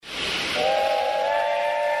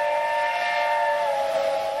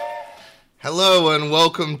Hello and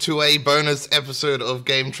welcome to a bonus episode of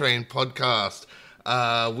Game Train Podcast.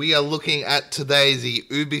 We are looking at today's the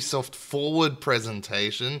Ubisoft Forward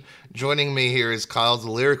presentation. Joining me here is Kyle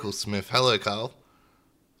the Lyrical Smith. Hello, Kyle.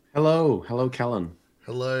 Hello, Callan.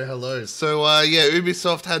 Hello. So,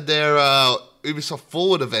 Ubisoft had their Ubisoft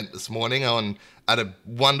Forward event this morning at a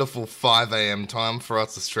wonderful 5 a.m. time for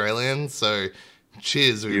us Australians. So,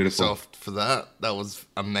 cheers, Beautiful. Ubisoft, for that. That was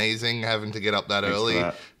amazing having to get up that Thanks for early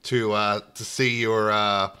that. to see your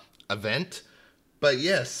event. But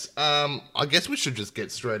yes, I guess we should just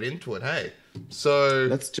get straight into it. Hey, so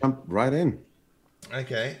Let's jump right in.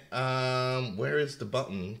 okay, where is the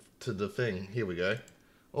button to the thing? Here we go.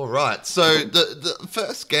 All right. So the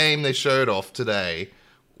first game they showed off today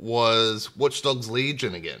was Watch Dogs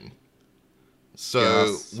Legion again. So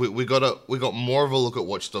Yes. we got more of a look at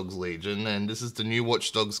Watch Dogs Legion, and this is the new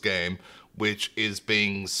Watch Dogs game, which is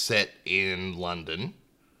being set in London.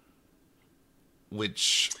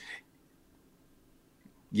 Which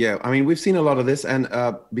Yeah, I mean, we've seen a lot of this, and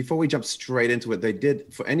before we jump straight into it, they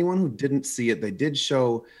did, for anyone who didn't see it, they did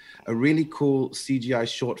show a really cool CGI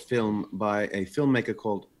short film by a filmmaker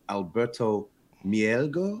called Alberto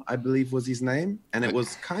Mielgo, I believe was his name, and it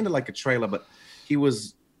was kind of like a trailer, but he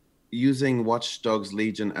was using Watch Dogs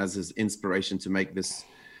Legion as his inspiration to make this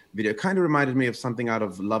video. It kind of reminded me of something out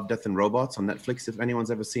of Love, Death, and Robots on Netflix, if anyone's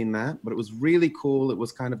ever seen that. But it was really cool. It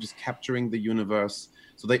was kind of just capturing the universe.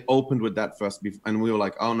 So they opened with that first, and we were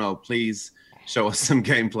like, oh no, please show us some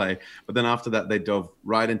gameplay. But then after that, they dove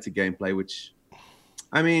right into gameplay, which,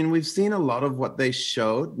 I mean, we've seen a lot of what they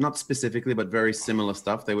showed, not specifically, but very similar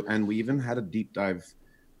stuff. And we even had a deep dive,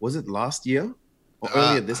 was it last year or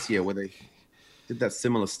earlier this year, where they did that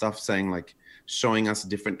similar stuff, saying like showing us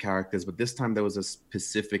different characters, but this time there was a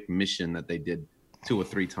specific mission that they did 2 or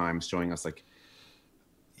 3 times, showing us like,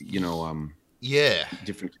 yeah,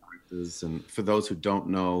 different characters. And for those who don't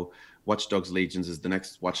know, Watch Dogs Legions is the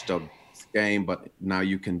next Watch Dogs game, but now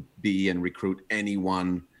you can be and recruit any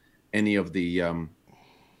of the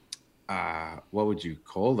what would you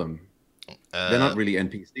call them? They're not really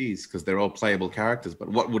NPCs because they're all playable characters, but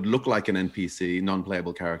what would look like an NPC,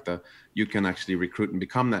 non-playable character, you can actually recruit and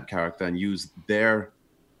become that character and use their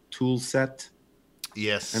tool set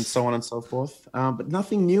yes, and so on and so forth. But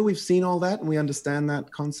nothing new. We've seen all that and we understand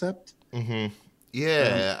that concept.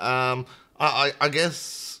 yeah. I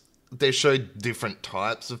guess they showed different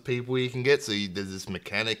types of people you can get. So there's this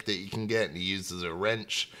mechanic that you can get, and he uses a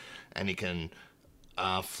wrench, and he can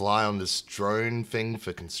fly on this drone thing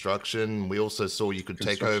for construction. We also saw you could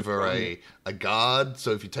take over a guard. So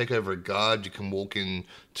if you take over a guard, you can walk in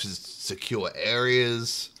to secure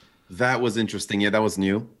areas. That was interesting. Yeah, that was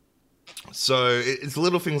new. So it's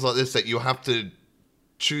little things like this that you have to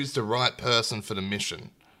choose the right person for the mission.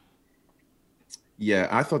 Yeah,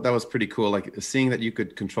 I thought that was pretty cool. Like seeing that you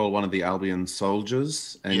could control one of the Albion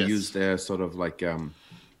soldiers and Yes. use their sort of like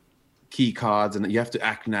key cards, and you have to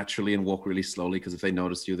act naturally and walk really slowly because if they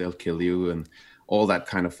notice you, they'll kill you and all that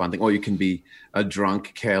kind of fun thing. Or you can be a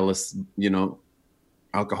drunk, careless,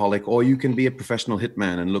 alcoholic, or you can be a professional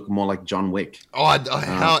hitman and look more like John Wick. Oh,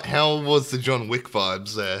 how was the John Wick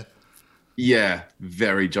vibes there? Yeah,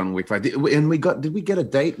 very John Wick. Right? And did we get a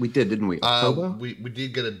date? We did, didn't we? October? We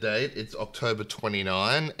did get a date. It's October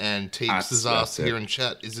 29, and Teeps has asked That's it. here in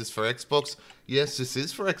chat, is this for Xbox? Yes, this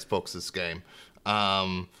is for Xbox, this game.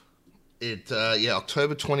 October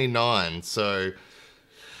 29, so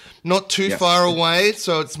not too Yes. far away.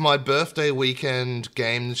 So it's my birthday weekend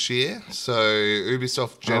game this year. So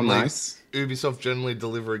Ubisoft Nice. generally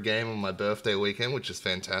deliver a game on my birthday weekend, which is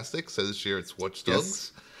fantastic. So this year it's Watch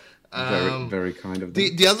Dogs. Very, very kind of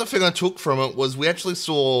them. The other thing I took from it was we actually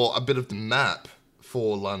saw a bit of the map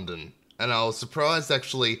for London, and I was surprised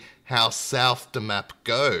actually how south the map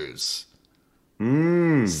goes.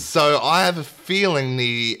 So I have a feeling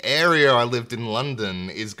the area I lived in London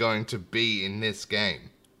is going to be in this game.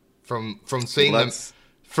 From seeing Well, them.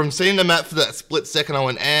 From seeing the map for that split second, I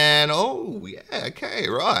went, and oh yeah, okay,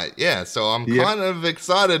 right, yeah. So I'm Yeah. kind of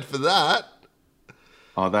excited for that.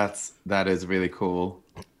 Oh, that is really cool.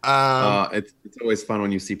 It's always fun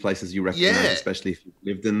when you see places you recognize, Yeah. especially if you've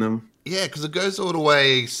lived in them. Yeah, because it goes all the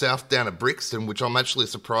way south down to Brixton, which I'm actually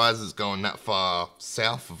surprised is going that far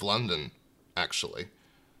south of London, actually.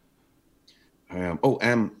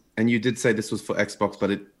 And you did say this was for Xbox, but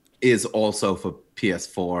it is also for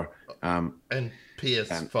PS4. And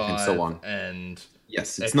PS5 And so on. and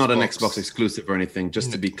Yes, it's not an Xbox. Xbox exclusive or anything,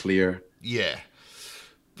 just to be clear. yeah.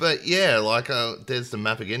 But yeah, like there's the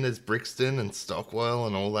map again. There's Brixton and Stockwell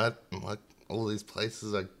and all that. And, like all these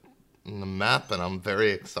places are on the map, and I'm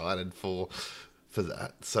very excited for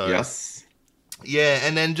that. So Yes. Yeah,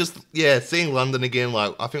 and then just seeing London again.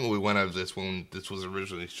 Like I think we went over this when this was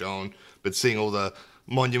originally shown, but seeing all the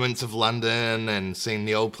monuments of London and seeing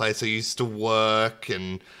the old place I used to work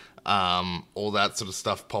and all that sort of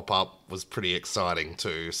stuff pop up was pretty exciting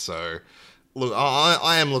too. So, look,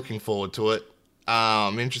 I am looking forward to it.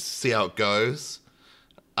 I'm interested to see how it goes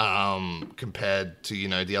compared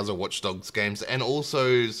to the other Watch Dogs games, and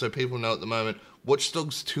also so people know at the moment, Watch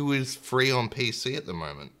Dogs 2 is free on PC at the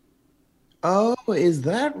moment. Oh, is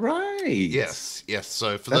that right? Yes, yes.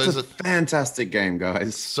 So for That's those a that, fantastic game,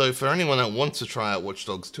 guys. so for anyone that wants to try out Watch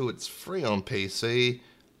Dogs 2, it's free on PC.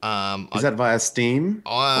 Is that via Steam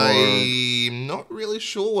or? I'm not really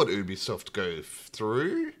sure what Ubisoft go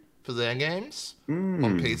through for their games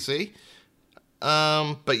on PC.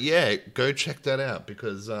 But yeah, go check that out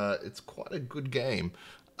because it's quite a good game.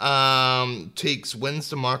 Teeks, when's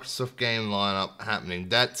the Microsoft game lineup happening?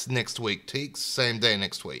 That's next week. Teeks, same day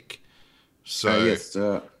next week. So Yes.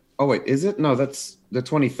 Oh wait, is it? No, that's the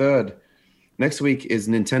 23rd. Next week is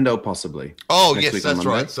Nintendo, possibly. oh Next yes, week on that's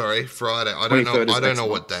Monday. right. Sorry, Friday. I don't know. 23rd is I don't know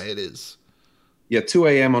what Xbox. day it is. Yeah, 2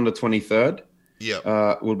 a.m. on the 23rd.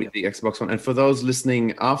 Yep. Will be the Xbox One. And for those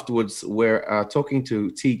listening afterwards, we're talking to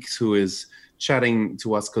Teeks, who is chatting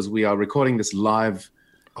to us because we are recording this live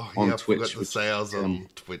Oh on yeah, I Twitch. forgot to say I was on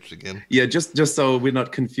Twitch again. Yeah, just so we're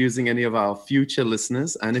not confusing any of our future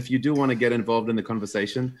listeners. And if you do want to get involved in the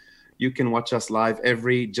conversation, you can watch us live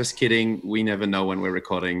every. Just kidding. We never know when we're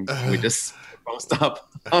recording. We just post up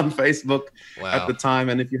on Facebook Wow. at the time.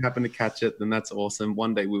 And if you happen to catch it, then that's awesome.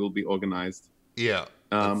 One day we will be organized. Yeah,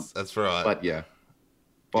 that's right. But yeah,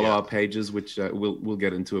 follow Yeah. our pages, which we'll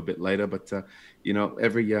get into a bit later. But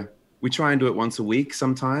every year we try and do it once a week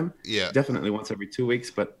sometime. Yeah. Definitely once every 2 weeks.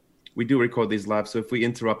 But we do record these live. So if we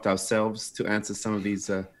interrupt ourselves to answer some of these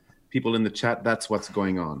people in the chat, that's what's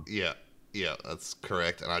going on. Yeah, yeah, that's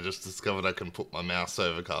correct. And I just discovered I can put my mouse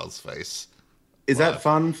over Carl's face. Is that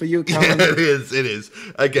fun for you, Yeah, Calvin? it is. It is.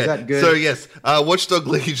 Okay. Is that good? So yes, Watchdog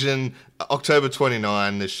Legion, October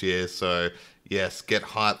 29 this year. So yes, get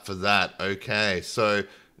hyped for that. Okay. So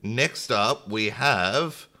next up we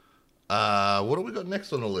have what do we got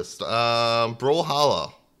next on the list?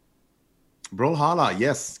 Brawlhalla Brawlhalla,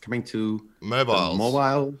 yes, coming to the mobiles.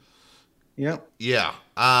 mobile. Yep. Yeah.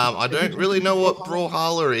 I don't really know what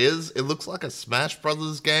Brawlhalla is. It looks like a Smash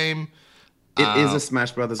Brothers game. It is a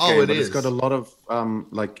Smash Brothers oh, game, it but is. it's got a lot of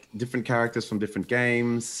like different characters from different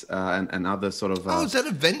games and other sort of. Oh, is that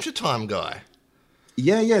Adventure Time guy?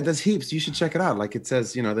 Yeah, there's heaps. You should check it out. Like it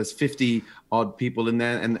says, there's 50 odd people in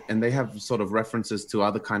there, and they have sort of references to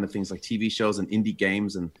other kind of things like TV shows and indie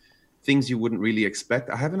games and things you wouldn't really expect.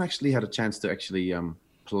 I haven't actually had a chance to actually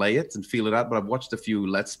play it and feel it out, but I've watched a few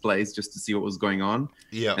Let's Plays just to see what was going on.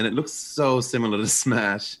 Yeah. And it looks so similar to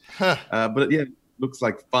Smash. Huh. But yeah, it looks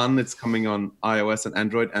like fun. It's coming on iOS and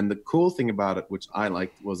Android. And the cool thing about it, which I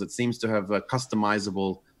liked, was it seems to have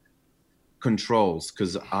customizable controls,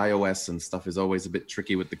 because iOS and stuff is always a bit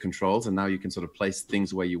tricky with the controls. And now you can sort of place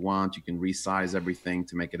things where you want. You can resize everything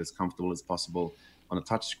to make it as comfortable as possible on a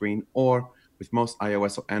touch screen. Or with most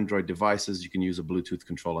iOS or Android devices, you can use a Bluetooth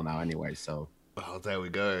controller now anyway. So Oh, there we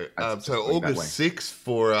go. That's So going that way. August 6th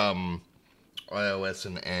for iOS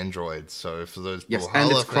and Android. So for those yes, Brawlhalla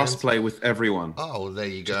and it's fans- crossplay with everyone. Oh, well, there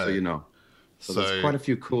you Just go. so you know. So there's quite a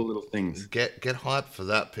few cool little things. Get hyped for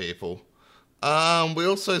that, people. We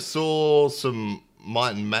also saw some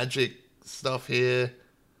Might and Magic stuff here.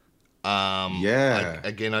 Yeah.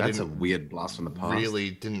 Again, That's a weird blast from the past.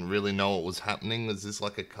 didn't really know what was happening. Is this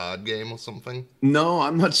like a card game or something? No,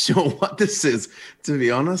 I'm not sure what this is, to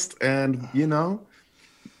be honest. And,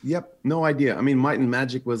 yep, no idea. I mean, Might and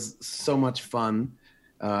Magic was so much fun.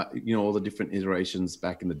 All the different iterations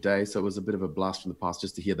back in the day. So it was a bit of a blast from the past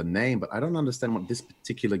just to hear the name. But I don't understand what this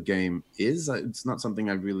particular game is. It's not something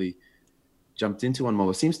I really jumped into on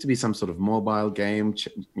mobile. It seems to be some sort of mobile game,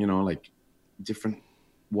 like different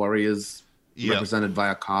warriors Yeah. represented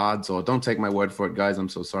via cards. Or don't take my word for it, guys. I'm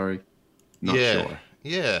so sorry. Not sure.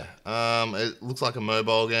 Yeah. It looks like a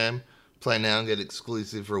mobile game. Play now and get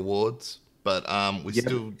exclusive rewards. But we Yeah,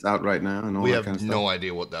 still it's out right now and all we that have kind of stuff. no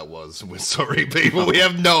idea what that was. We're sorry, people. We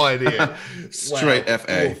have no idea. Straight Wow.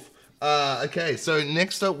 FA. Oof. Okay, so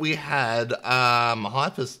next up we had we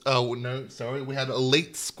had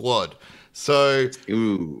Elite Squad. So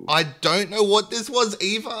Ooh. I don't know what this was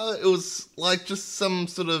either. It was like just some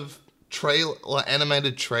sort of trailer, like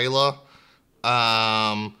animated trailer.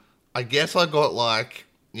 I guess I got like,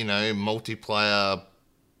 multiplayer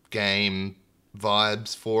game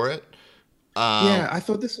vibes for it. Yeah, I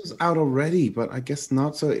thought this was out already, but I guess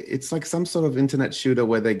not. So it's like some sort of internet shooter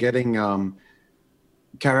where they're getting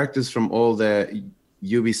characters from all their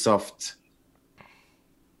Ubisoft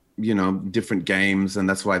different games, and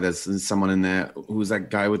that's why there's someone in there. Who's that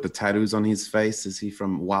guy with the tattoos on his face? Is he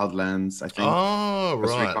from Wildlands? I think. Oh,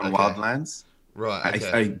 Ghost right. Recon Okay. Wildlands. Right.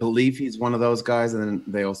 Okay. I believe he's one of those guys, and then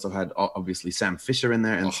they also had obviously Sam Fisher in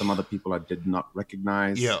there, and some other people I did not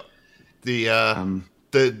recognize. Yeah. The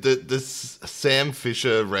the Sam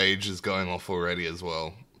Fisher rage is going off already as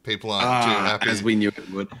well. People aren't too happy, as we knew it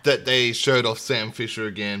would, that they showed off Sam Fisher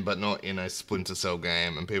again, but not in a Splinter Cell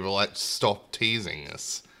game, and people are like, stop teasing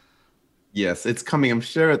us. Yes, it's coming. I'm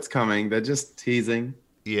sure it's coming. They're just teasing.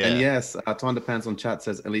 Yeah. And yes, Tonda Pants on chat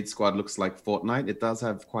says Elite Squad looks like Fortnite. It does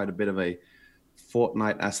have quite a bit of a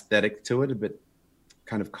Fortnite aesthetic to it, a bit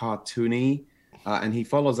kind of cartoony. And he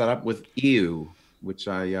follows that up with Ew, which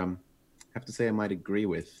I have to say I might agree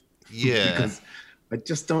with. Yeah. Because I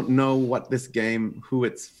just don't know what this game, who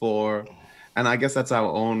it's for. And I guess that's our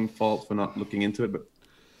own fault for not looking into it, but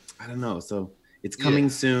I don't know. So it's coming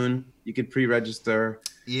soon. You can pre-register.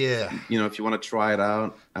 Yeah. If you want to try it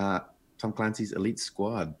out. Tom Clancy's Elite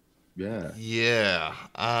Squad. Yeah. Yeah.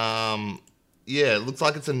 Yeah, it looks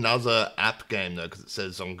like it's another app game, though, because it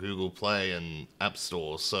says on Google Play and App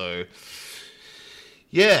Store. So,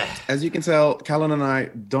 yeah. As you can tell, Callan and I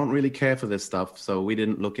don't really care for this stuff, so we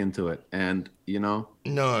didn't look into it. And, no.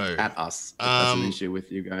 At us. That's an issue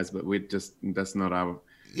with you guys, but that's not our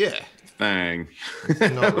thing. It's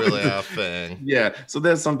not really our thing. Yeah, so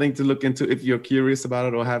there's something to look into if you're curious about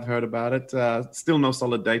it or have heard about it. Still no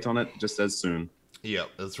solid date on it, just as soon. Yep,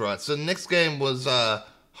 that's right. So the next game was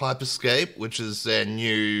Hyperscape, which is their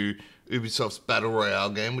new Ubisoft's Battle Royale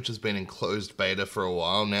game, which has been in closed beta for a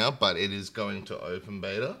while now, but it is going to open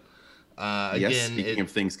beta. Yes, speaking of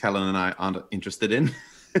things Callan and I aren't interested in.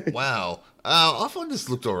 Wow. I thought this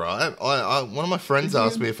looked alright. One of my friends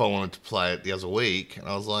asked me if I wanted to play it the other week, and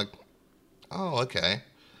I was like, oh, okay.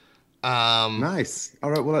 Nice. All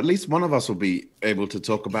right, well, at least one of us will be able to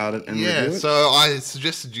talk about it and review it. So I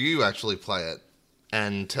suggested you actually play it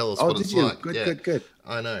and tell us what it's like. Good.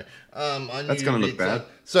 I know. That's going to look bad.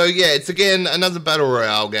 So, yeah, it's again another Battle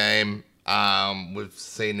Royale game. We've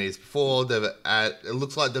seen these before. It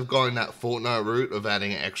looks like they've gone that Fortnite route of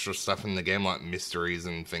adding extra stuff in the game, like mysteries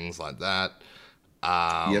and things like that.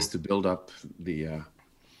 Yes, to build up the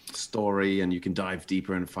story, and you can dive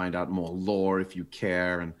deeper and find out more lore if you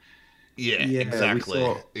care. And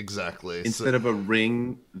exactly. Instead of a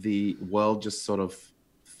ring, the world just sort of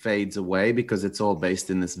fades away because it's all based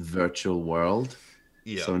in this virtual world.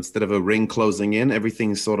 Yeah. So instead of a ring closing in,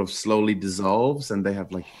 everything sort of slowly dissolves, and they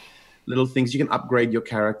have like little things. You can upgrade your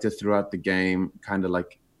character throughout the game, kind of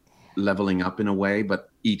like leveling up in a way, but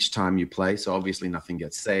each time you play. So obviously nothing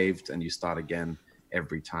gets saved, and you start again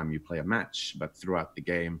every time you play a match. But throughout the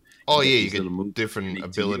game, you get different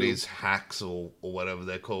abilities, hacks, or whatever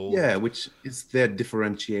they're called. Yeah, which is their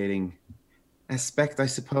differentiating aspect, I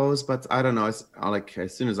suppose. But I don't know. It's like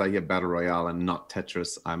as soon as I hear Battle Royale and not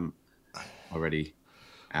Tetris, I'm already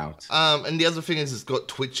out. And the other thing is it's got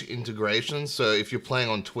Twitch integration, so if you're playing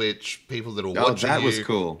on Twitch, people that are watching that was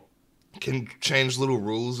cool. Can change little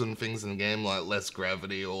rules and things in the game, like less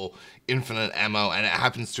gravity or infinite ammo, and it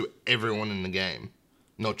happens to everyone in the game,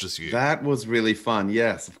 not just you. That was really fun.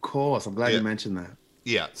 Yes, of course. I'm glad you mentioned that.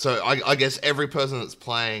 Yeah, so I guess every person that's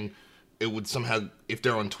playing, it would somehow, if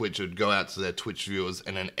they're on Twitch, it would go out to their Twitch viewers,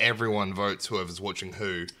 and then everyone votes whoever's watching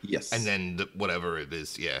who. Yes. And then whatever it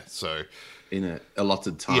is, so... in a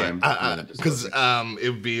allotted time. Because it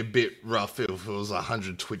would be a bit rough if it was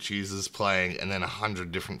 100 Twitch users playing and then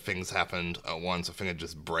 100 different things happened at once. I think it'd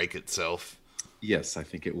just break itself. Yes, I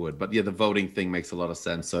think it would. But yeah, the voting thing makes a lot of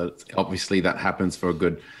sense. So obviously that happens for a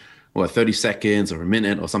good, 30 seconds or a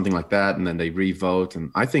minute or something like that. And then they re-vote.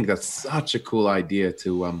 And I think that's such a cool idea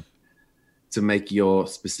to make your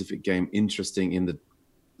specific game interesting in the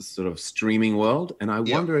sort of streaming world. And I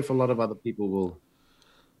wonder if a lot of other people will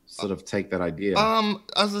sort of take that idea.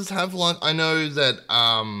 Others have like, I know that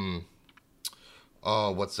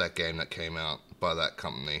what's that game that came out by that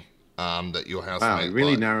company that your housemate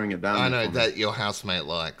really narrowing it down. I know that your housemate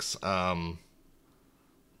likes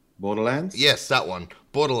Borderlands? Yes, that one.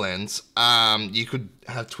 Borderlands. You could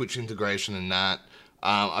have Twitch integration in that.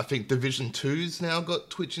 I think Division 2's now got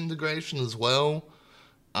Twitch integration as well.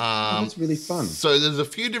 That's really fun. So there's a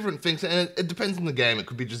few different things, and it depends on the game. It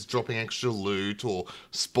could be just dropping extra loot or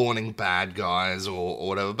spawning bad guys or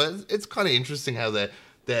whatever. But it's kind of interesting how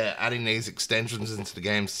they're adding these extensions into the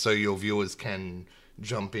game so your viewers can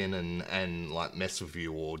jump in and like mess with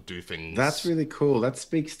you or do things. That's really cool. That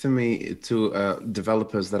speaks to me to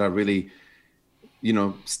developers that are really,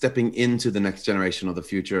 stepping into the next generation of the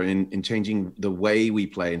future in changing the way we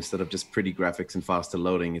play instead of just pretty graphics and faster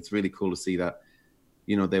loading. It's really cool to see that.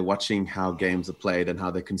 they're watching how games are played and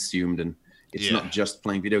how they're consumed, and it's Yeah. not just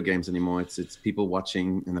playing video games anymore. It's people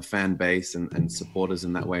watching and a fan base and supporters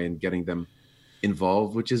in that way and getting them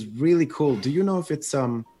involved, which is really cool. Do you know if it's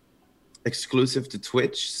exclusive to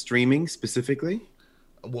Twitch streaming specifically?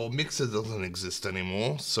 Well, Mixer doesn't exist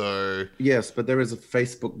anymore, so Yes, but there is a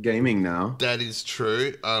Facebook gaming now. that is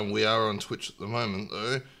true. We are on Twitch at the moment,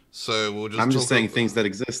 though, so we'll just. I'm just saying things that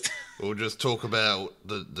exist. We'll just talk about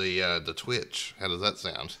the Twitch. How does that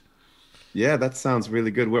sound? Yeah, that sounds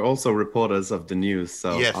really good. We're also reporters of the news,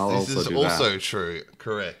 so Yes, I'll this also is do also that. true.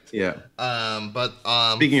 Correct. Yeah. But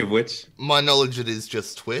Speaking of which, my knowledge it is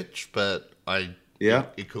just Twitch, but yeah,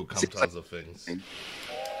 it could come Seems to like- other things.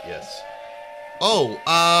 Yes. Oh,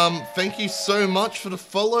 thank you so much for the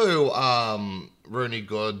follow, Rony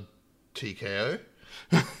God TKO.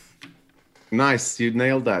 nice. You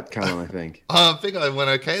nailed that, Callum, I think. I think I went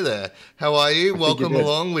okay there. How are you? think you Welcome did.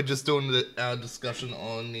 along. We're just doing our discussion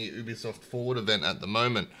on the Ubisoft Forward event at the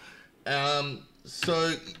moment.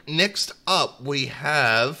 So next up we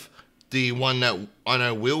have the one that I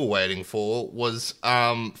know we were waiting for was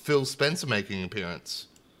Phil Spencer making an appearance.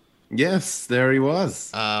 Yes, there he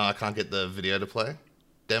was. I can't get the video to play.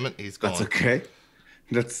 Damn it, he's gone. That's okay.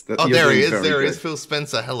 Oh, you're there he doing is. very There he good. is. Phil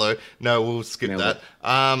Spencer. Hello. No, we'll skip Nailed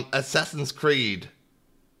that. Assassin's Creed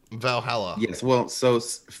Valhalla. Yes, well, so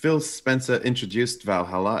Phil Spencer introduced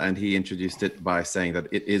Valhalla, and he introduced it by saying that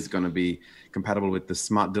it is going to be compatible with the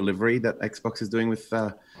smart delivery that Xbox is doing with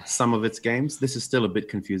some of its games. This is still a bit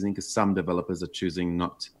confusing because some developers are choosing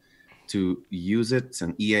not to use it,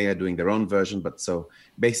 and EA are doing their own version. But so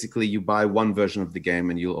basically, you buy one version of the game,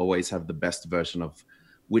 and you'll always have the best version of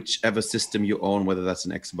whichever system you own, whether that's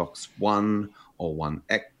an Xbox One or One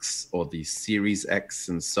X or the Series X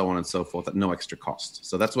and so on and so forth at no extra cost.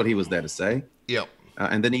 So that's what he was there to say. Yep.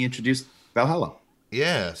 And then he introduced Valhalla.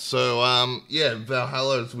 Yeah, so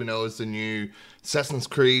Valhalla, as we know, is the new Assassin's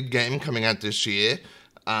Creed game coming out this year.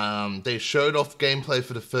 They showed off gameplay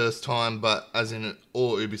for the first time, but as in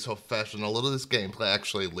all Ubisoft fashion, a lot of this gameplay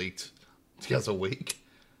actually leaked the other week,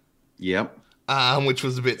 Yep. which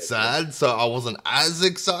was a bit sad. So I wasn't as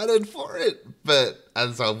excited for it, but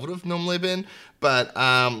as I would have normally been. But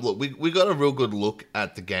look, we got a real good look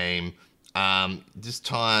at the game. This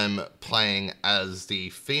time playing as the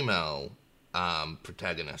female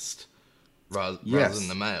protagonist rather than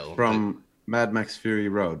the male. From Mad Max Fury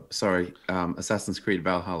Road. Sorry, Assassin's Creed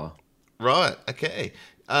Valhalla. Right, okay.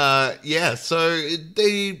 Yeah, so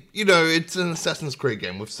it's an Assassin's Creed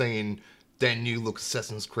game. We've seen their new look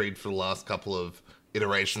Assassin's Creed for the last couple of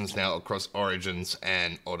iterations now across Origins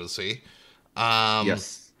and Odyssey.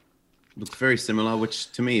 Yes. Looks very similar,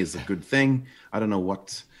 which to me is a good thing. I don't know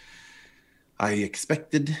what I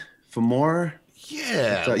expected for more.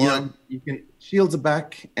 Yeah, But, you can shields are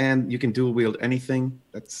back and you can dual wield anything.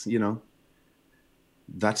 That's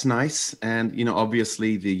nice. And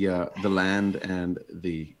obviously the land and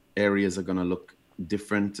the areas are going to look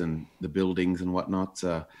different, and the buildings and whatnot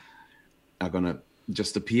are going to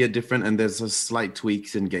just appear different. And there's a slight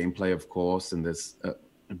tweaks in gameplay, of course, and there's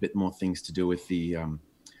a bit more things to do with the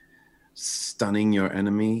stunning your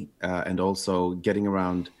enemy and also getting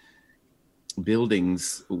around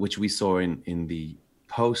buildings, which we saw in the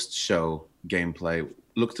post-show gameplay.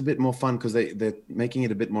 Looked a bit more fun because they're making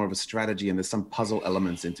it a bit more of a strategy, and there's some puzzle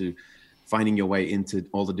elements into finding your way into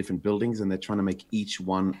all the different buildings, and they're trying to make each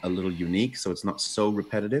one a little unique so it's not so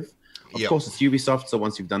repetitive. Of course, it's Ubisoft, so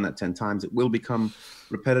once you've done that 10 times, it will become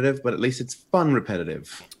repetitive, but at least it's fun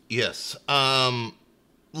repetitive. Yes.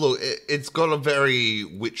 Look, it's got a very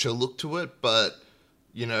Witcher look to it, but,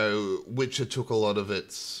 Witcher took a lot of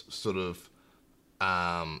its sort of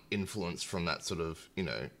influence from that sort of,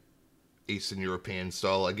 Eastern European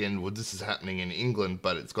style. Again, well, this is happening in England,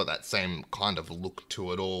 but it's got that same kind of look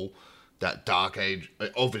to it all. That Dark Age,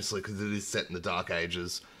 obviously, because it is set in the Dark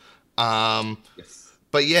Ages. Yes.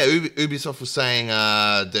 But yeah, Ubisoft was saying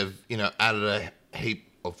they've, added a heap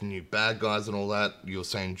of new bad guys and all that. You're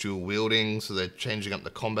saying dual wielding, so they're changing up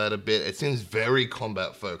the combat a bit. It seems very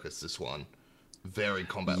combat focused, this one. Very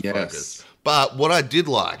combat focused. But what I did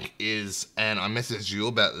like is, and I messaged you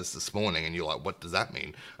about this morning, and you're like, what does that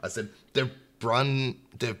mean? I said, they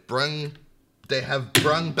have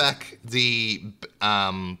brung back the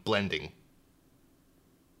blending.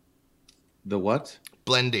 The what?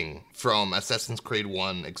 Blending from Assassin's Creed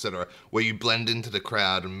 1, etc., where you blend into the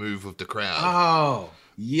crowd and move with the crowd. Oh,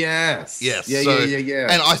 yes. Yes. Yeah.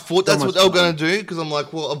 And I thought that's what they were fun. going to do, because I'm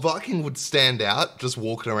like, well, a Viking would stand out just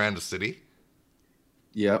walking around a city.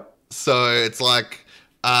 Yep. So it's like,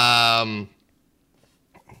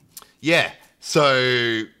 yeah.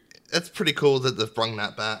 So it's pretty cool that they've brung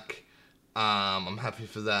that back. I'm happy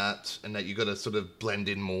for that, and that you got to sort of blend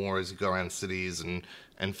in more as you go around cities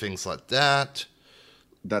and things like that.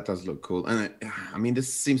 That does look cool. And I mean,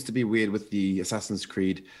 this seems to be weird with the Assassin's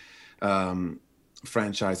Creed um,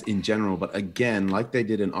 franchise in general. But again, like they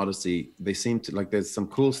did in Odyssey, they seem to like there's some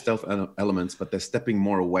cool stealth elements, but they're stepping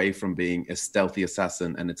more away from being a stealthy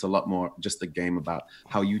assassin. And it's a lot more just a game about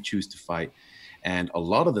how you choose to fight. And a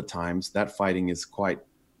lot of the times that fighting is quite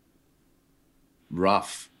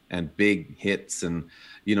rough and big hits and,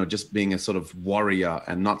 just being a sort of warrior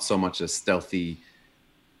and not so much a stealthy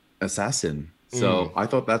assassin. So I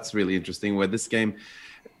thought that's really interesting. Where this game,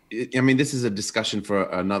 I mean, this is a discussion for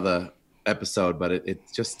another episode, but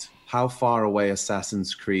it's just how far away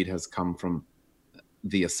Assassin's Creed has come from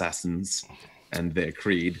the Assassins and their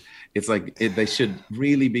creed. It's like they should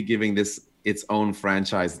really be giving this its own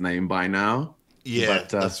franchise name by now. Yeah, but,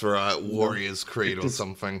 that's right. Warriors Creed or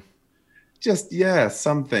something. Yeah,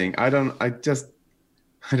 something. I don't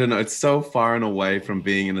know. It's so far and away from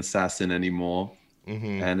being an assassin anymore.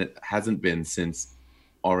 Mm-hmm. And it hasn't been since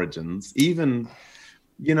Origins. Even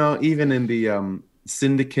in the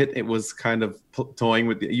Syndicate, it was kind of toying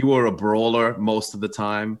with you were a brawler most of the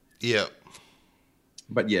time. Yeah.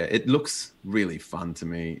 But yeah, it looks really fun to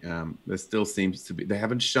me. There still seems to be, they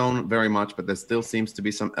haven't shown very much, but there still seems to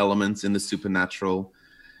be some elements in the supernatural,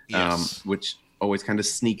 which always kind of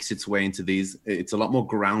sneaks its way into these. It's a lot more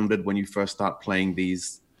grounded when you first start playing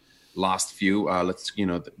these last few,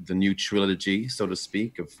 the new trilogy, so to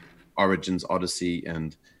speak, of Origins, Odyssey,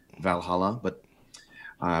 and Valhalla. But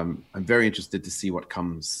I'm very interested to see what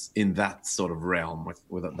comes in that sort of realm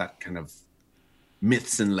with that kind of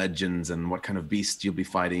myths and legends and what kind of beast you'll be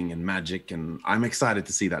fighting and magic. And I'm excited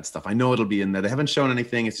to see that stuff. I know it'll be in there. They haven't shown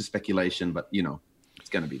anything. It's just speculation, but it's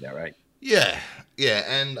going to be there, right? Yeah.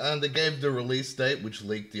 And they gave the release date, which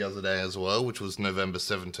leaked the other day as well, which was November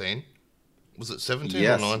 17. Was it 17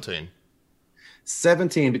 or 19?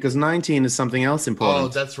 17, because 19 is something else important. Oh,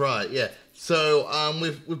 that's right. Yeah. So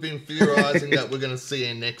we've been theorizing that we're going to see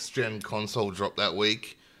a next gen console drop that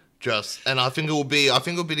week. And I think it'll be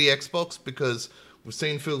the Xbox, because we've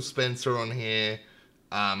seen Phil Spencer on here.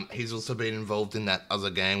 He's also been involved in that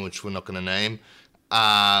other game, which we're not going to name.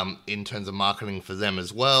 In terms of marketing for them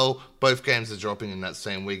as well. Both games are dropping in that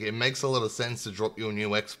same week. It makes a lot of sense to drop your new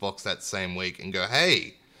Xbox that same week and go,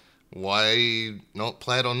 hey, why not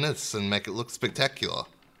play it on this and make it look spectacular?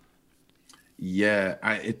 Yeah,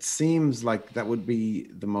 it seems like that would be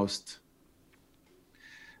the most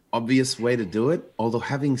obvious way to do it. Although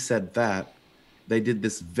having said that, they did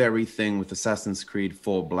this very thing with Assassin's Creed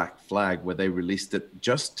 4 Black Flag, where they released it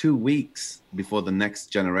just 2 weeks before the next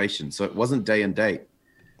generation. So it wasn't day and date.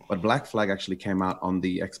 But Black Flag actually came out on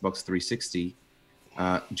the Xbox 360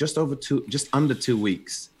 just under 2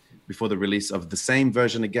 weeks before the release of the same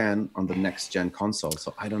version again on the next gen console.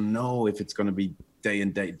 So I don't know if it's going to be day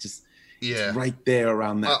and date. It's right there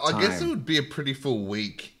around that time. I guess it would be a pretty full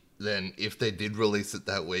week then if they did release it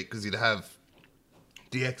that week, because you'd have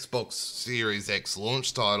the Xbox Series X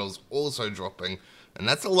launch titles also dropping, and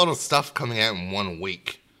that's a lot of stuff coming out in 1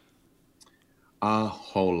 week. A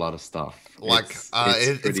whole lot of stuff.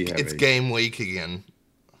 It's game week again.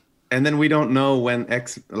 And then we don't know when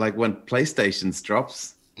when PlayStation's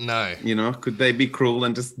drops. No. Could they be cruel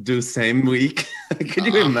and just do same week? Could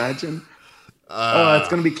you imagine? It's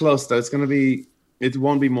going to be close though. It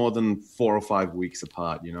won't be more than 4 or 5 weeks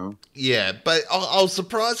apart, Yeah, but I was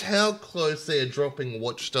surprised how close they're dropping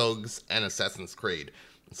Watch Dogs and Assassin's Creed.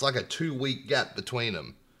 It's like a 2-week gap between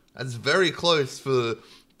them. That's very close for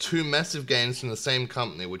two massive games from the same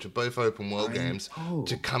company, which are both open world games,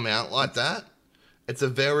 to come out like that. That is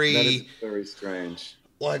very strange.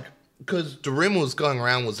 Because the rumor was going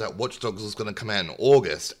around was that Watch Dogs was going to come out in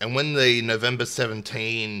August, and when the November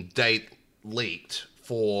 17 date leaked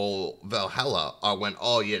for Valhalla, I went,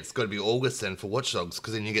 it's got to be August then for Watch Dogs,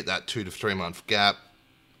 because then you get that 2 to 3 month gap.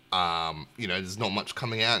 There's not much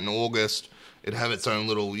coming out in August. It'd have its own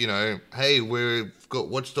little, hey, we've got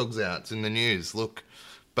Watch Dogs out. It's in the news. Look.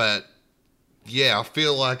 But, yeah, I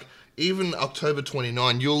feel like even October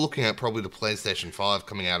 29, you're looking at probably the PlayStation 5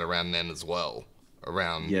 coming out around then as well.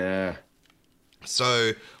 Yeah.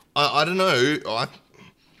 So, I don't know.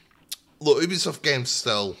 Look, Ubisoft games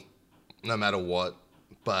sell no matter what.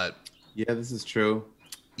 But yeah, this is true.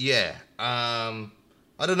 Yeah, I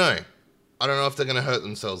don't know. I don't know if they're going to hurt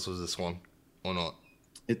themselves with this one or not.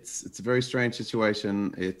 It's a very strange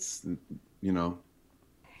situation. It's the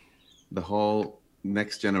whole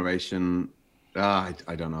next generation. I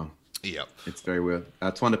don't know. Yep. It's very weird.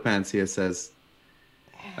 Twanda Pants here says,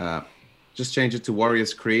 Just change it to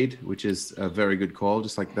Warriors Creed, which is a very good call.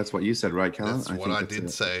 Just like that's what you said, right, Callan? That's what I did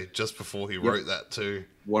say just before he wrote that too.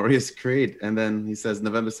 Warriors Creed. And then he says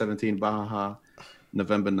November 17, Bahaha,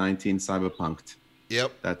 November 19, Cyberpunked.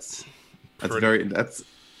 Yep. That's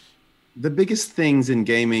the biggest things in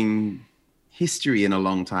gaming history in a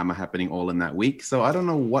long time are happening all in that week. So I don't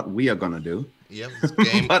know what we are gonna do. Yep,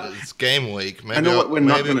 it's game week. Maybe I know what we're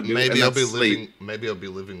not gonna do. Maybe I'll be living. Maybe I'll be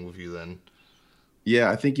living with you then.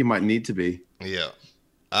 Yeah, I think you might need to be. Yeah.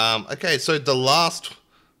 Okay, so the last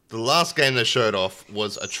game they showed off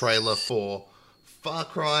was a trailer for Far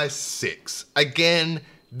Cry 6. Again,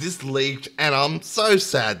 this leaked, and I'm so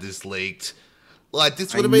sad this leaked. Like,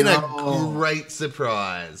 this would have been a great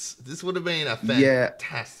surprise. This would have been a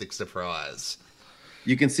fantastic surprise.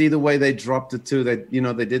 You can see the way they dropped it too. They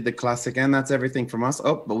did the classic, and that's everything from us.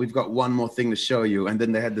 Oh, but we've got one more thing to show you. And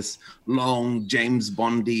then they had this long James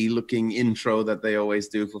Bondy looking intro that they always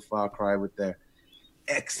do for Far Cry with their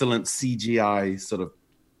excellent CGI sort of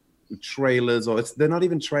trailers, or they're not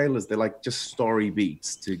even trailers. They're like just story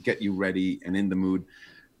beats to get you ready and in the mood.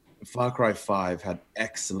 Far Cry 5 had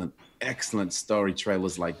excellent story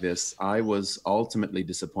trailers like this. I was ultimately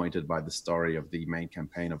disappointed by the story of the main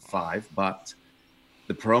campaign of 5, but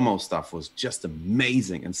the promo stuff was just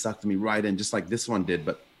amazing and sucked me right in, just like this one did.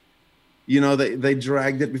 But they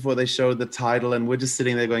dragged it before they showed the title, and we're just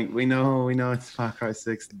sitting there going, we know it's Far Cry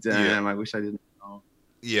 6. Damn, I wish I didn't know.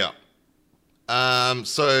 Yeah.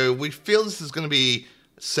 So we feel this is going to be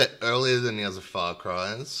set earlier than the other Far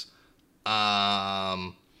Cries.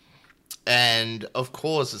 And of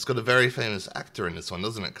course, it's got a very famous actor in this one,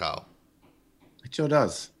 doesn't it, Carl? It sure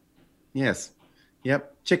does. Yes.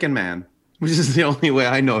 Yep. Chicken Man, which is the only way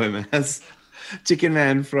I know him as. Chicken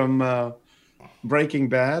Man from Breaking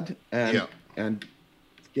Bad and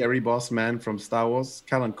Gary Boss Man from Star Wars.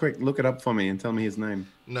 Callan, quick, look it up for me and tell me his name.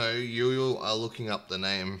 No, you are looking up the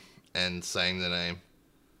name and saying the name.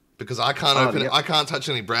 Because I can't open it. I can't touch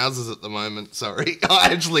any browsers at the moment. Sorry, I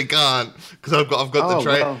actually can't because I've got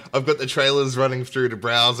the trailers running through the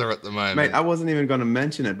browser at the moment. Mate, I wasn't even going to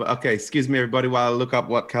mention it, but okay. Excuse me, everybody, while I look up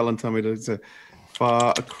what Callan told me to say.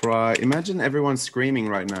 Far Cry. Imagine everyone screaming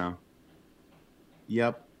right now.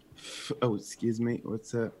 Yep. Oh, excuse me.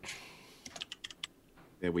 What's that?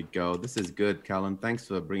 There we go. This is good, Callan. Thanks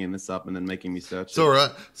for bringing this up and then making me search. It's all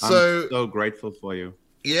right. I'm so grateful for you.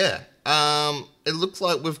 Yeah. It looks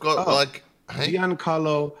like we've got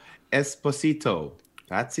Giancarlo Esposito.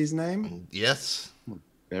 That's his name? Yes.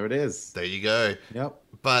 There it is. There you go. Yep.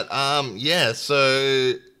 But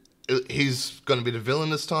so he's going to be the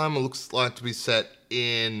villain this time. It looks like to be set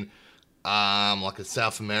in like a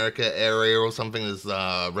South America area or something. There's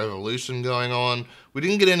a revolution going on. We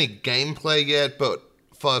didn't get any gameplay yet, but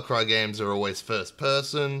Far Cry games are always first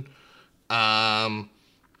person. But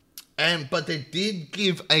they did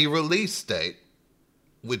give a release date,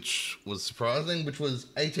 which was surprising, which was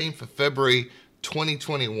 18th of February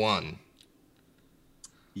 2021.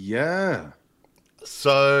 Yeah.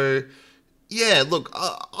 So, yeah, look,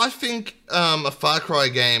 I think a Far Cry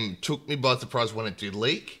game took me by surprise when it did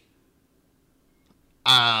leak.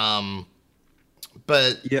 But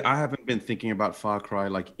yeah, I haven't been thinking about Far Cry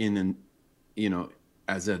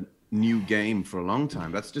as a new game for a long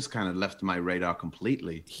time. That's just kind of left my radar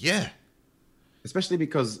completely. Yeah. Especially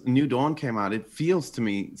because New Dawn came out. It feels to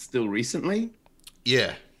me still recently.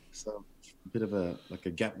 Yeah. So a bit of a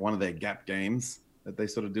gap, one of their gap games that they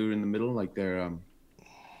sort of do in the middle, like their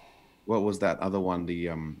what was that other one? The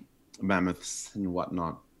mammoths and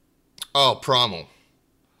whatnot. Oh, Primal.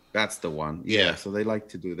 That's the one. Yeah. So they like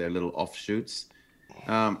to do their little offshoots.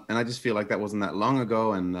 And I just feel like that wasn't that long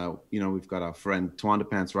ago. And, we've got our friend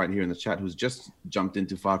Twandapants right here in the chat who's just jumped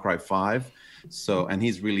into Far Cry 5. And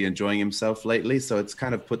he's really enjoying himself lately. So it's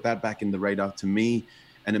kind of put that back in the radar to me.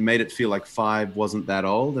 And it made it feel like 5 wasn't that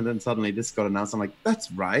old. And then suddenly this got announced. I'm like,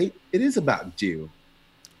 that's right. It is about Jill.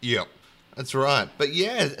 Yep, that's right. But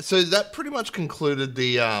yeah, so that pretty much concluded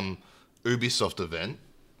the Ubisoft event.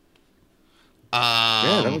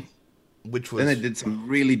 Which was, then they did some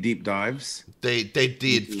really deep dives. They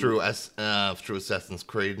did through Assassin's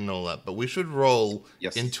Creed and all that. But we should roll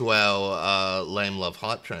into our lame love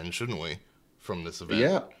hype train, shouldn't we? From this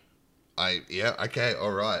event. Yeah. Okay.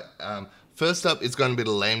 All right. First up is going to be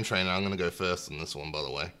the lame train. I'm going to go first on this one, by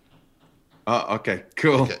the way. Oh, okay.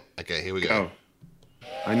 Cool. Okay. Here we go.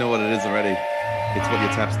 I know what it is already. It's what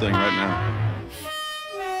your tap's doing right now.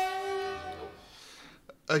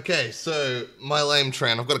 Okay, so my lame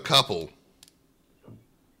train, I've got a couple.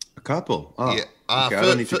 A couple? Oh, yeah. Okay, I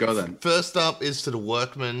don't need to go then. First up is to the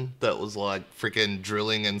workman that was like freaking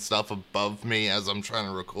drilling and stuff above me as I'm trying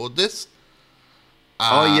to record this.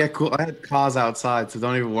 Oh yeah, cool. I had cars outside, so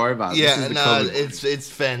don't even worry about it. This Yeah, is the no, COVID one. it's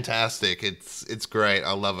fantastic. It's great.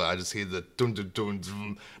 I love it. I just hear the dun dun dun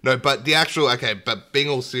dun. No, but the actual but being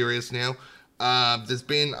all serious now, there's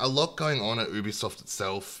been a lot going on at Ubisoft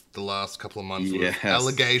itself the last couple of months with Yes,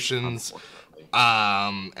 allegations,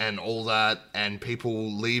 unfortunately. and all that, and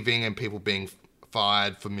people leaving and people being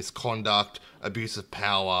fired for misconduct, abuse of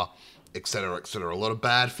power, etc., etc. A lot of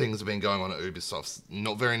bad things have been going on at Ubisoft.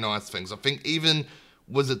 Not very nice things. I think even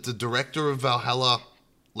was it the director of Valhalla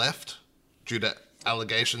left due to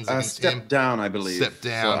allegations against him? Stepped down, I believe. Stepped So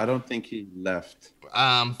down. I don't think he left.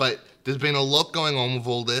 But there's been a lot going on with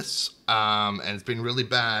all this, and it's been really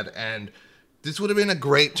bad. And this would have been a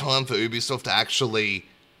great time for Ubisoft to actually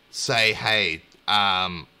say, "Hey,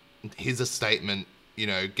 here's a statement." You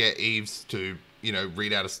know, get Eves to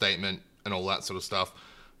read out a statement and all that sort of stuff.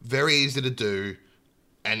 Very easy to do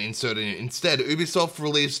and insert it in. Instead, Ubisoft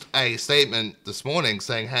released a statement this morning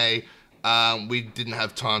saying, "Hey, we didn't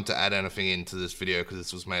have time to add anything into this video because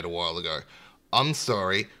this was made a while ago. I'm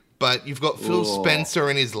sorry, but you've got Phil Oh, Spencer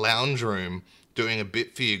in his lounge room doing a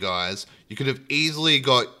bit for you guys. You could have easily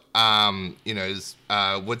got,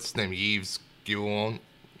 what's his name, Yves Guillemot?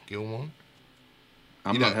 Guillemot?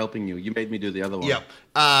 I'm not helping you. You made me do the other one. Yep.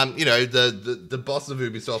 The boss of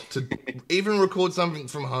Ubisoft to even record something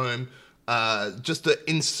from home, just to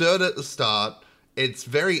insert at the start. It's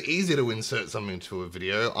very easy to insert something to a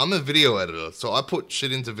video. I'm a video editor, so I put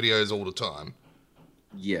shit into videos all the time.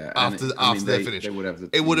 Yeah. After they're finished, they would have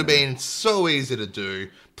it would have been so easy to do.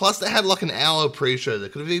 Plus, they had like an hour pre-show. They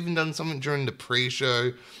could have even done something during the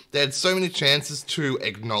pre-show. They had so many chances to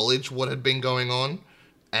acknowledge what had been going on,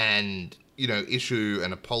 and issue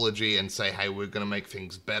an apology and say, hey, we're going to make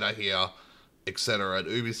things better here, etc. At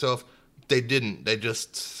Ubisoft. They didn't. They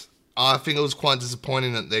just... I think it was quite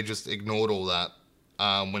disappointing that they just ignored all that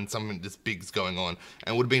when something this big's going on.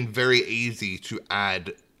 And it would have been very easy to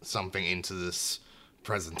add something into this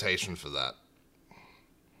presentation for that.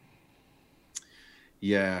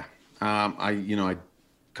 Yeah. I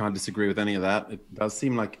can't disagree with any of that. It does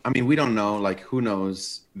seem like, I mean, we don't know, like, who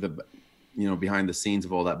knows behind the scenes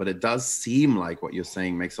of all that, but it does seem like what you're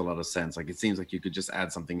saying makes a lot of sense. Like, it seems like you could just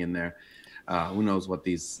add something in there. Who knows what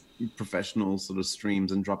these professional sort of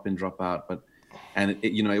streams and drop in, drop out,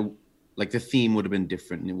 like the theme would have been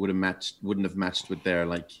different, and it wouldn't have matched with their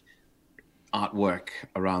like artwork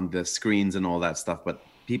around the screens and all that stuff, but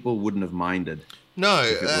people wouldn't have minded. No,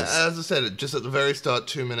 as I said, just at the very start,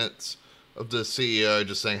 2 minutes of the CEO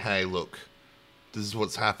just saying, hey, look, this is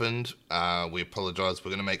what's happened. We apologize. We're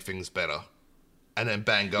going to make things better. And then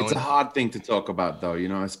bang, going. It's a hard thing to talk about, though,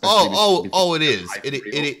 especially it is.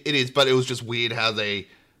 It is, but it was just weird how they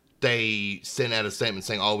sent out a statement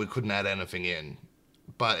saying, oh, we couldn't add anything in.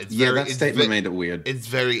 But that statement made it weird. It's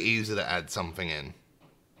very easy to add something in.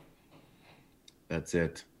 That's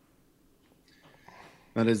it.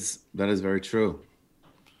 That is very true.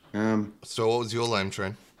 So what was your lame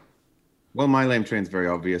train? Well, my lame train's very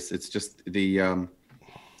obvious. It's just the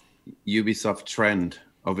Ubisoft trend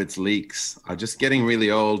of its leaks are just getting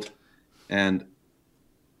really old. And,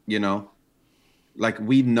 like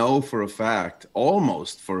we know for a fact,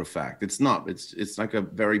 almost for a fact, it's like a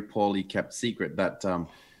very poorly kept secret that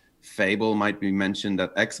Fable might be mentioned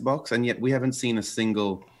at Xbox. And yet we haven't seen a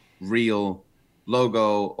single real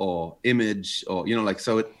logo or image or,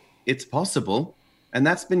 so it's possible. And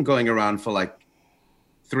that's been going around for like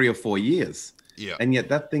 3 or 4 years. Yeah. And yet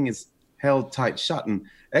that thing is held tight shut. And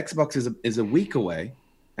Xbox is a week away.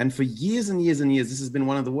 And for years and years and years, this has been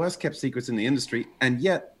one of the worst kept secrets in the industry. And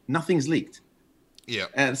yet nothing's leaked. Yeah.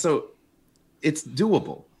 And so it's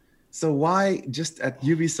doable. So why just at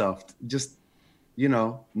Ubisoft, just,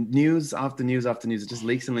 news after news after news, it just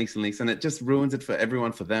leaks and leaks and leaks. And it just ruins it for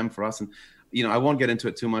everyone, for them, for us. And, I won't get into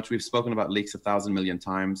it too much. We've spoken about leaks 1,000 million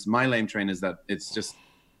times. My lame train is that it's just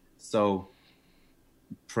so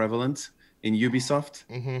prevalent in Ubisoft.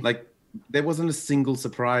 Mm-hmm. Like, there wasn't a single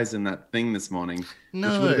surprise in that thing this morning, which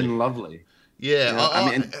would have been lovely.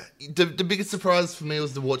 Yeah, the biggest surprise for me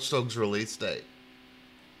was the Watch Dogs release date.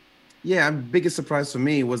 Yeah, biggest surprise for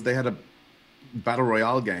me was they had a battle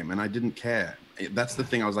royale game, and I didn't care. That's the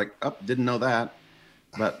thing. I was like, didn't know that,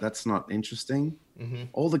 but that's not interesting. Mm-hmm.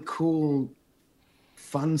 All the cool,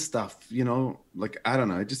 fun stuff, like, I don't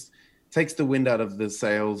know. It just takes the wind out of the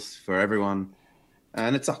sails for everyone,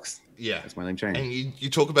 and it sucks. Yeah. That's my lame train. And you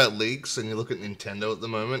talk about leaks, and you look at Nintendo at the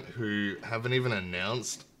moment, who haven't even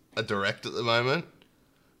announced a Direct at the moment.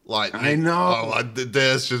 Like, I know.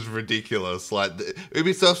 That's just ridiculous. Like,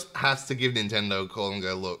 Ubisoft has to give Nintendo a call and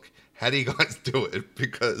go, look, how do you guys do it?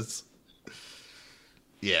 Because,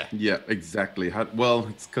 yeah. Yeah, exactly.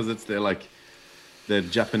 It's because it's their, like, the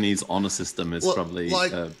Japanese honor system is Well, probably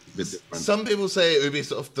like a bit different. some people say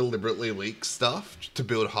Ubisoft deliberately leaks stuff to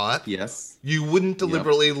build hype. Yes. You wouldn't Yep.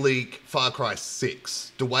 deliberately leak Far Cry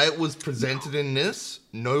 6. The way it was presented in this,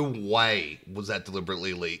 no way was that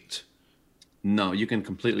deliberately leaked. No, you can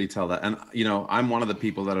completely tell that. And, I'm one of the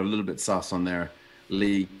people that are a little bit sus on their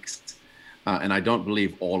leaks. And I don't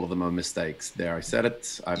believe all of them are mistakes. There, I said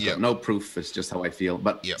it. I've Yep. got no proof. It's just how I feel.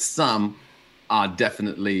 But Yep. some are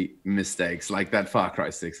definitely mistakes. Like that Far Cry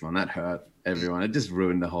 6 one. That hurt everyone. It just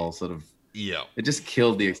ruined the whole sort of... Yeah. It just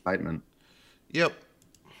killed the excitement. Yep.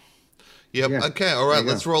 Yeah, Okay. All right. there you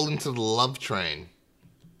Let's go. roll into the love train.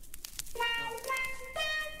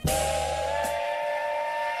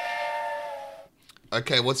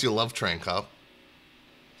 Okay. What's your love train, Carl?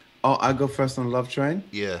 Oh, I go first on Love Train?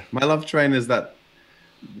 Yeah. My love train is that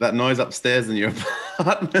noise upstairs in your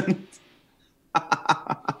apartment.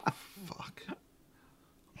 Fuck.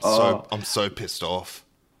 Oh. I'm so pissed off.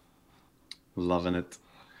 Loving it.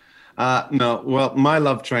 No, well, my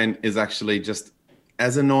love train is actually just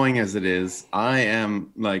as annoying as it is. I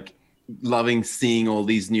am like loving seeing all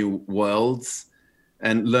these new worlds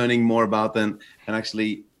and learning more about them and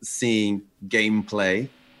actually seeing gameplay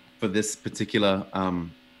for this particular.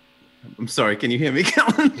 I'm sorry, can you hear me,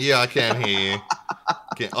 Callan? Yeah, I can hear you.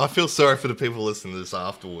 I feel sorry for the people listening to this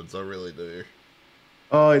afterwards. I really do.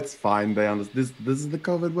 Oh, it's fine. They understand. This is the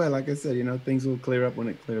COVID way. Like I said, things will clear up when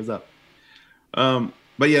it clears up.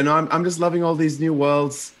 But yeah, no, I'm just loving all these new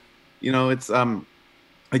worlds. It's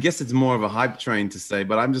I guess it's more of a hype train to say,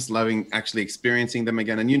 but I'm just loving actually experiencing them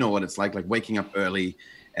again. And you know what it's like waking up early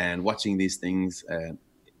and watching these things.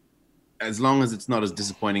 As long as it's not as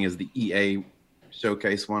disappointing as the EA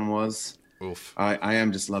showcase one was, Oof. I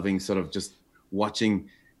am just loving sort of just watching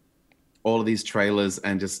all of these trailers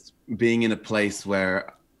and just being in a place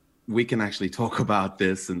where we can actually talk about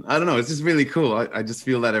this. And I don't know, it's just really cool. I just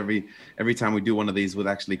feel that every time we do one of these with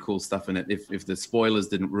actually cool stuff in it, if the spoilers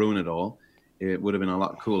didn't ruin it all, it would have been a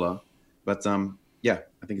lot cooler. But yeah,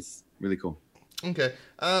 I think it's really cool. Okay.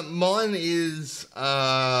 Mine is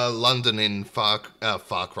London in Far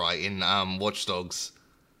Cry in Watch Dogs.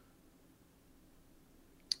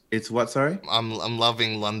 It's what, sorry? I'm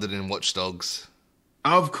loving London in Watch Dogs.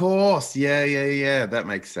 Of course. Yeah. That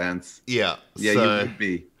makes sense. Yeah. Yeah, so, you would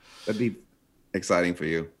be. That'd be exciting for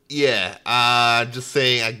you. Yeah. Just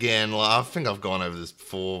seeing again, like, I think I've gone over this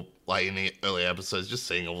before, like in the early episodes, just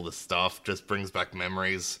seeing all this stuff just brings back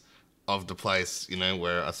memories of the place,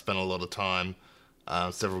 where I spent a lot of time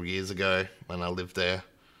several years ago when I lived there.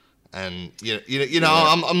 And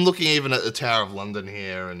I'm looking even at the Tower of London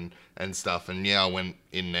here and stuff, and yeah, I went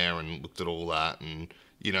in there and looked at all that, and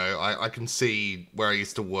I can see where I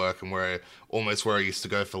used to work and where I used to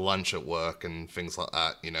go for lunch at work and things like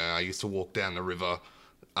that. I used to walk down the river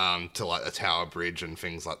to like the Tower Bridge and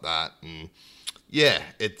things like that, and yeah,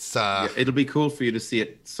 it's it'll be cool for you to see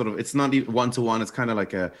it. Sort of, it's not even one-to-one. It's kind of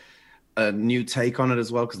like a new take on it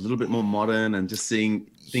as well, because a little bit more modern and just seeing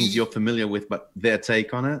things you're familiar with, but their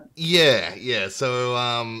take on it. Yeah. So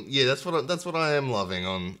that's what I am loving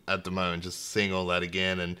on at the moment, just seeing all that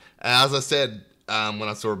again. And as I said, when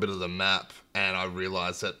I saw a bit of the map, and I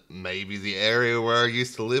realized that maybe the area where I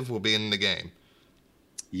used to live will be in the game.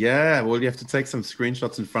 Yeah, well, you have to take some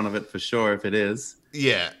screenshots in front of it for sure if it is.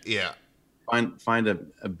 Yeah. Find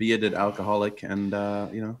a bearded alcoholic and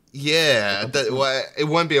Yeah, it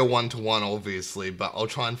won't be a one-to-one, obviously, but I'll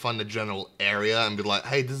try and find the general area and be like,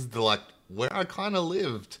 hey, this is where I kind of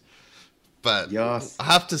lived. But yes. I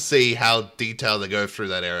have to see how detailed they go through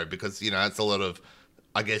that area, because it's a lot of,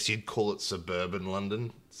 I guess you'd call it suburban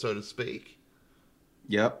London, so to speak.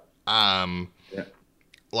 Yep. Yeah.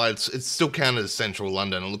 Like it's still counted as central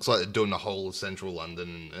London. It looks like they're doing the whole of central London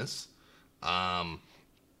in this.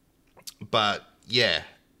 But yeah,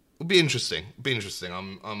 it'll be interesting.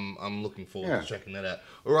 I'm looking forward to checking that out.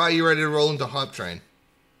 All right, you ready to roll into Hype Train?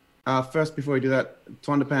 First, before we do that,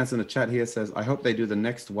 Twonderpants in the chat here says, I hope they do the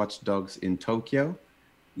next Watch Dogs in Tokyo.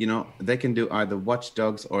 They can do either Watch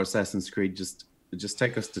Dogs or Assassin's Creed. Just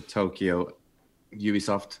take us to Tokyo,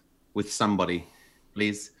 Ubisoft, with somebody,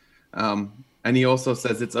 please. And he also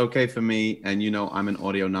says it's okay for me, and I'm an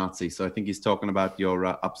audio Nazi, so I think he's talking about your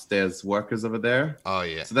upstairs workers over there. Oh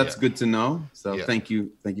yeah. So that's good to know. So thank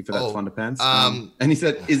you for that, Twonderpants. And he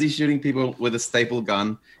said, is he shooting people with a staple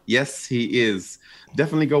gun? Yes, he is.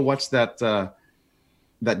 Definitely go watch that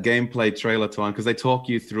gameplay trailer, Twan, because they talk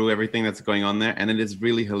you through everything that's going on there, and it is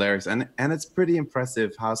really hilarious. And it's pretty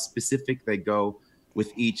impressive how specific they go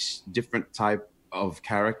with each different type of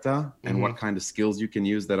character and what kind of skills you can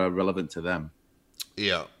use that are relevant to them.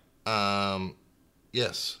 Yeah.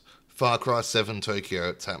 Yes. Far Cry 7 Tokyo,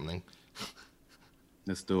 it's happening.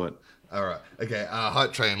 Let's do it. All right. Okay.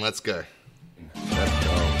 Hype train. Let's go. Let's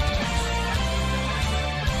go.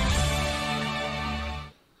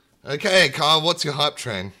 Okay, Kyle. What's your hype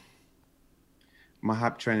train? My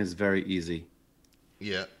hype train is very easy.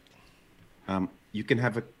 Yeah. You can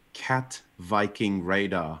have a cat Viking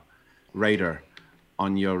raider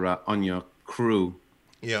on your crew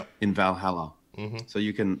Yeah. in Valhalla. So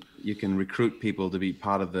you can recruit people to be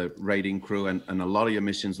part of the raiding crew, and a lot of your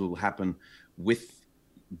missions will happen with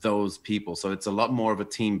those people. So it's a lot more of a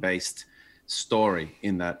team-based story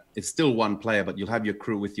in that it's still one player, but you'll have your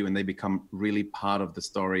crew with you and they become really part of the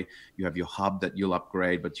story. You have your hub that you'll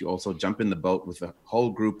upgrade, but you also jump in the boat with a whole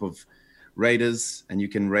group of raiders, and you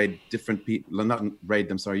can raid different people, not raid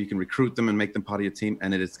them, sorry, you can recruit them and make them part of your team.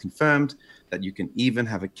 And it is confirmed that you can even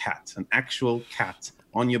have a cat, an actual cat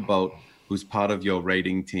on your boat who's part of your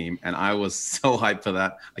raiding team. And I was so hyped for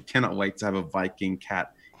that. I cannot wait to have a Viking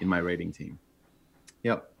cat in my raiding team.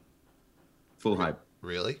 Yep. Full hype.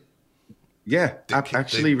 Really? Yeah,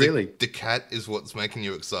 really. The cat is what's making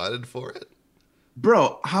you excited for it?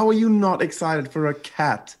 Bro, how are you not excited for a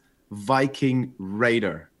cat Viking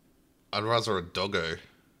raider? I'd rather a doggo.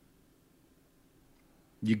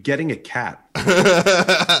 You're getting a cat.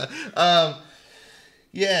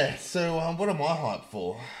 Yeah, so what am I hyped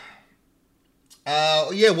for?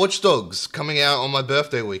 Yeah, Watch Dogs coming out on my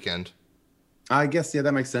birthday weekend. I guess, yeah,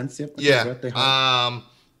 that makes sense. Yep. Yeah.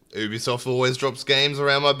 Ubisoft always drops games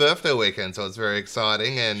around my birthday weekend, so it's very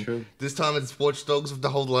exciting. And this time it's Watch Dogs with the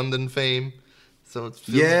whole London theme. So it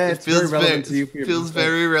feels very relevant to you. It feels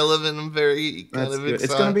very relevant. I'm very kind of excited.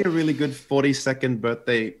 It's going to be a really good 42nd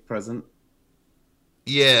birthday present.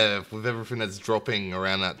 Yeah, with everything that's dropping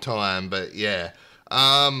around that time. But yeah.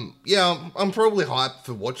 I'm probably hyped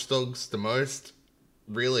for Watch Dogs the most,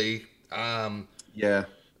 really. Yeah.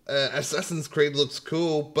 Assassin's Creed looks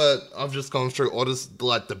cool, but I've just gone through Odyssey,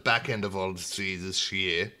 like the back end of Odyssey this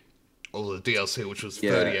year. All the DLC, which was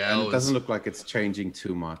 30 hours. And it doesn't look like it's changing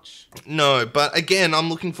too much. No, but again, I'm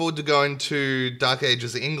looking forward to going to Dark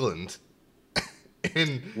Ages England.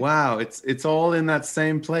 Wow, it's all in that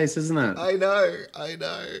same place, isn't it? I know.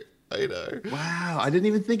 Wow, I didn't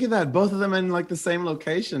even think of that. Both of them in like the same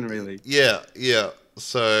location, really. Yeah.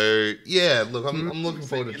 So yeah, look, I'm looking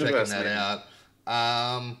forward to checking that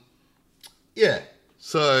out. Yeah.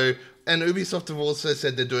 So, and Ubisoft have also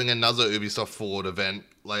said they're doing another Ubisoft Forward event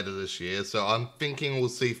later this year. So I'm thinking we'll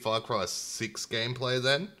see Far Cry 6 gameplay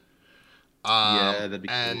then. Yeah, that'd be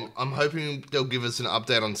cool. And I'm hoping they'll give us an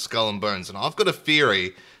update on Skull and Bones. And I've got a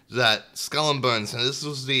theory that Skull and Bones, and this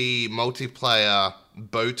was the multiplayer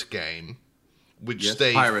boat game, which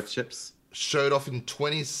they pirate ships showed off in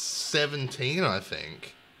 2017, I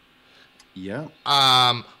think. Yeah.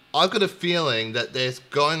 I've got a feeling that they're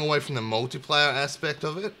going away from the multiplayer aspect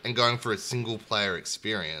of it and going for a single player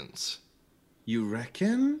experience. You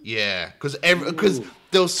reckon? Yeah, because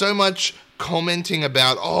there was so much commenting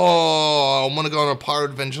about, I want to go on a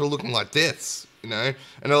pirate adventure looking like this, you know?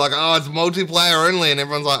 And they're like, it's multiplayer only, and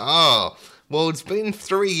everyone's like, well, it's been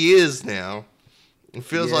 3 years now. It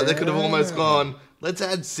feels like they could have almost gone, let's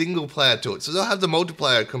add single player to it. So they'll have the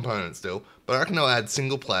multiplayer component still, but I reckon they'll add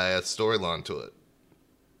single player storyline to it.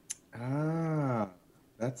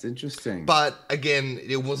 That's interesting. But again,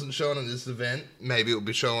 it wasn't shown at this event. Maybe it'll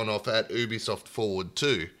be shown off at Ubisoft Forward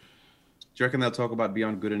too. Do you reckon they'll talk about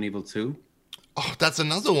Beyond Good and Evil 2? Oh, that's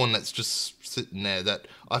another one that's just sitting there that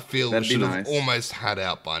I feel we should have almost had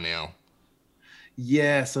out by now.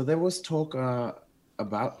 Yeah, so there was talk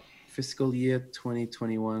about fiscal year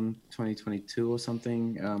 2021, 2022 or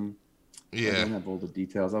something. I don't have all the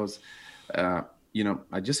details. I was,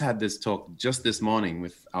 I just had this talk just this morning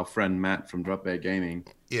with our friend Matt from Drop Bear Gaming.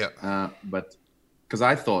 Yeah. But because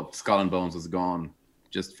I thought Skull and Bones was gone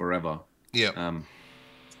just forever. Yeah.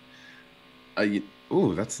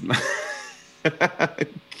 That's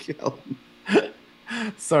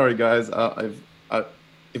sorry guys.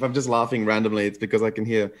 If I'm just laughing randomly, it's because I can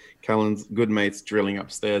hear Callan's good mates drilling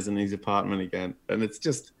upstairs in his apartment again, and it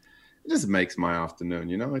just makes my afternoon.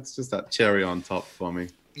 It's just that cherry on top for me.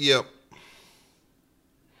 Yep.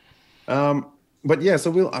 But yeah,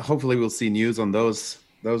 so hopefully we'll see news on those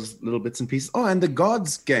little bits and pieces. Oh, and the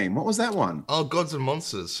Gods game. What was that one? Oh, Gods and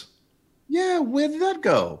Monsters. Yeah, where did that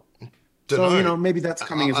go? Maybe that's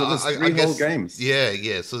coming as well. There's 3 whole games.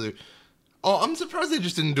 Yeah. So, I'm surprised they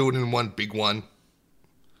just didn't do it in one big one.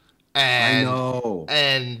 And, I know.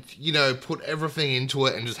 And, put everything into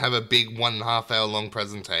it and just have a big 1.5 hour long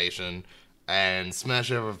presentation and smash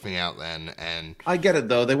everything out then. And I get it,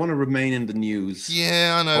 though. They want to remain in the news.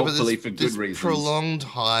 Yeah, I know. Hopefully but for good reasons. Prolonged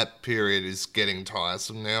hype period is getting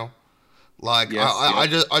tiresome now. Like, Yes,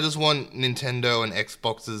 I just want Nintendo and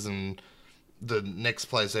Xboxes and the next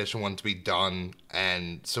PlayStation one to be done,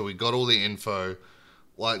 and so we got all the info.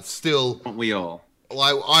 Like, still, Don't we all?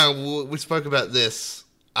 like we spoke about this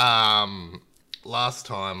last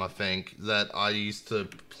time. I think that I used to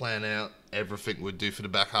plan out everything we'd do for the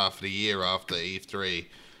back half of the year after E3,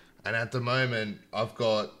 and at the moment, I've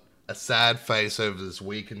got a sad face over this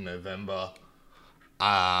week in November.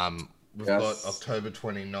 We've got October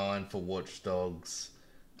 29 for Watch Dogs,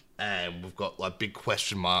 and we've got like big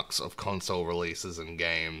question marks of console releases and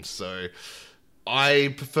games. So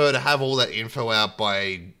I prefer to have all that info out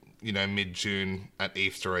by, mid-June at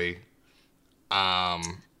E3.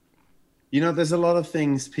 There's a lot of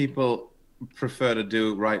things people prefer to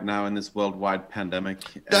do right now in this worldwide pandemic.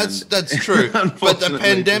 That's true. But the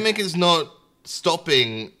pandemic is not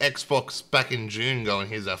stopping Xbox back in June going,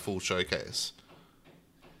 here's our full showcase.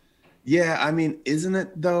 Yeah, I mean, isn't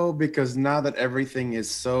it though? Because now that everything is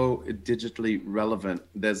so digitally relevant,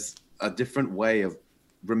 there's a different way of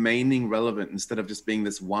remaining relevant instead of just being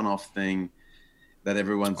this one-off thing that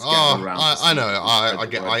everyone's gathered around. I know. I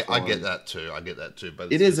get that too. I get that too.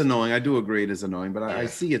 But it is annoying. I do agree it is annoying, but I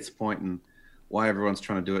see its point and why everyone's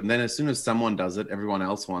trying to do it. And then as soon as someone does it, everyone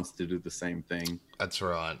else wants to do the same thing. That's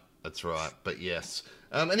right. But yes.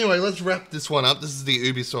 Anyway, let's wrap this one up. This is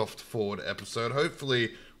the Ubisoft Forward episode.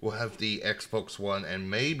 Hopefully, we'll have the Xbox One and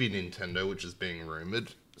maybe Nintendo, which is being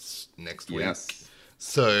rumored next week. Yes.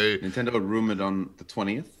 So Nintendo rumored on the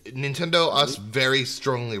 20th. Nintendo us very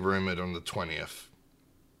strongly rumored on the 20th.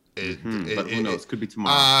 But who knows? Could be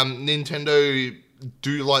tomorrow. Nintendo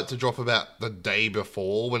do like to drop about the day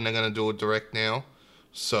before when they're going to do a direct now.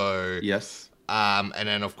 So yes. And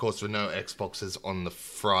then of course we know Xbox is on the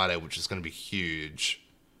Friday, which is going to be huge.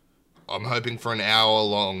 I'm hoping for an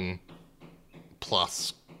hour-long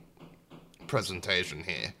plus presentation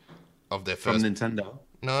here of their first. From Nintendo.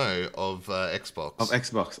 No, of Xbox. Of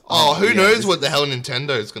Xbox. Who knows what the hell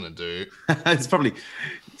Nintendo is going to do? It's probably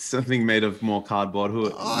something made of more cardboard.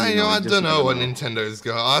 I don't know what Nintendo's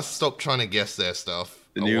going. I stopped trying to guess their stuff.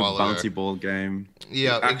 The new bouncy ball game.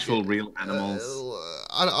 Yeah, actual real animals.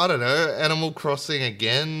 I don't know. Animal Crossing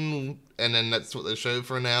again, and then that's what they show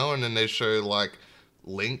for an hour, and then they show like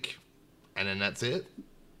Link, and then that's it.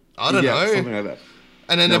 I don't know. Something like that.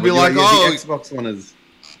 And then they'll be like, "Oh, the Xbox One is."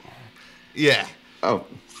 Yeah. Oh,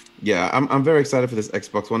 yeah. I'm very excited for this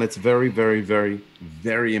Xbox One. It's very, very, very,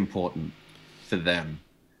 very important for them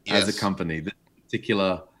as a company. This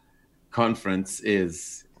particular conference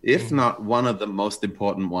is, if not one of the most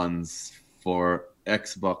important ones for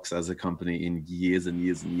Xbox as a company in years and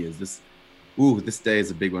years and years. This day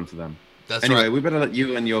is a big one for them. Anyway, we better let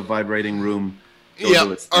you and your vibrating room. Yeah.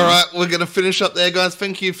 All right. We're going to finish up there, guys.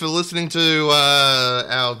 Thank you for listening to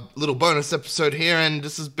our little bonus episode here. And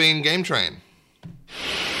this has been Game Train.